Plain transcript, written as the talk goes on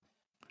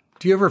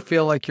Do you ever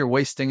feel like you're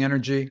wasting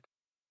energy?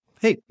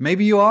 Hey,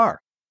 maybe you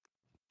are.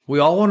 We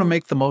all want to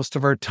make the most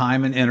of our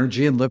time and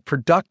energy and live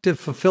productive,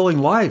 fulfilling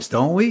lives,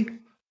 don't we?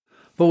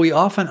 But we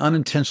often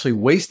unintentionally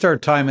waste our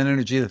time and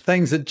energy to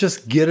things that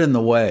just get in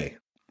the way.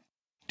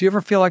 Do you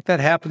ever feel like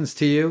that happens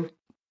to you?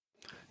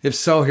 If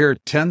so, here are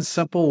 10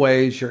 simple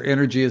ways your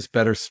energy is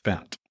better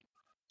spent.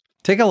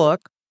 Take a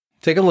look,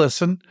 take a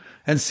listen,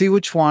 and see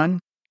which one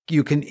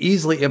you can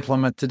easily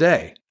implement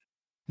today.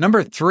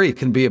 Number 3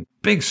 can be a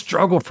big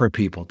struggle for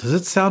people. Does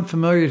it sound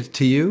familiar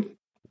to you?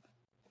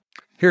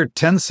 Here are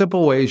 10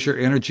 simple ways your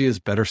energy is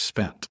better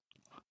spent.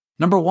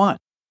 Number 1,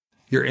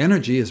 your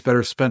energy is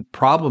better spent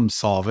problem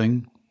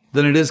solving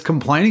than it is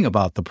complaining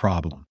about the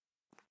problem.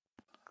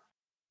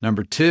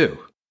 Number 2,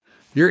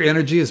 your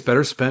energy is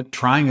better spent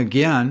trying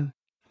again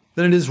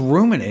than it is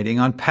ruminating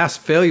on past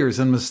failures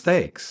and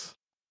mistakes.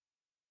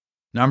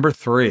 Number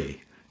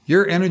 3,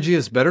 your energy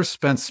is better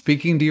spent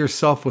speaking to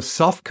yourself with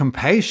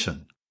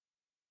self-compassion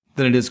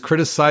than it is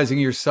criticizing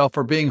yourself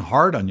or being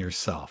hard on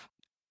yourself.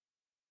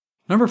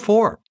 Number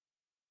 4,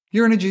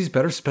 your energy is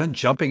better spent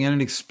jumping in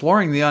and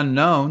exploring the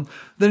unknown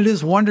than it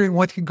is wondering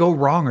what could go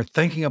wrong or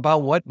thinking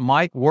about what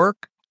might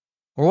work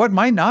or what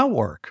might not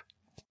work.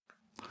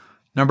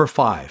 Number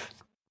 5,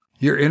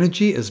 your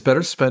energy is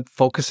better spent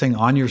focusing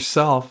on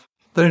yourself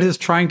than it is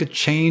trying to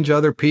change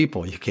other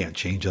people. You can't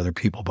change other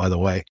people, by the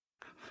way.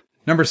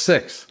 Number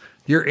 6,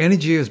 your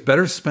energy is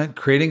better spent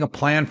creating a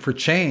plan for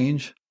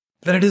change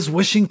than it is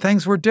wishing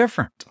things were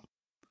different.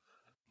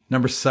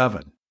 Number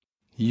 7,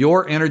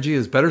 your energy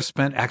is better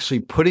spent actually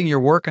putting your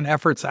work and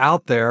efforts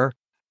out there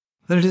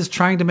than it is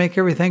trying to make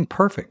everything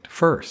perfect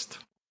first.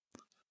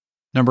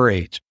 Number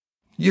 8,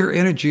 your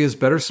energy is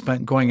better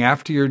spent going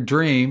after your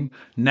dream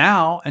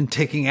now and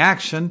taking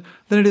action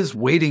than it is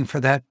waiting for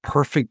that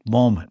perfect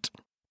moment.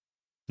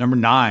 Number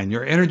 9,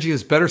 your energy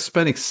is better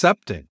spent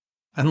accepting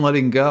and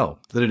letting go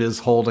than it is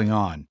holding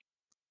on.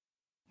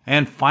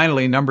 And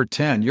finally, number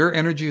 10, your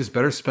energy is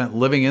better spent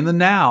living in the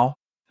now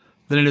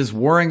than it is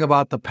worrying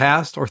about the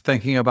past or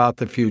thinking about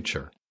the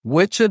future.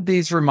 Which of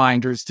these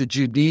reminders did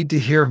you need to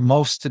hear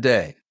most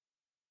today?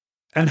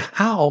 And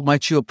how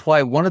might you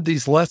apply one of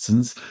these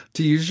lessons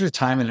to use your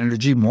time and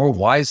energy more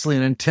wisely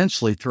and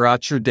intentionally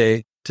throughout your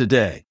day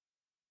today?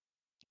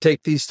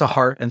 Take these to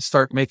heart and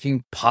start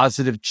making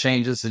positive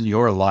changes in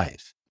your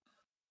life.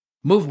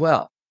 Move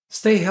well,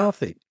 stay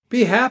healthy,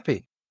 be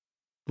happy.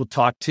 We'll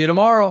talk to you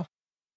tomorrow.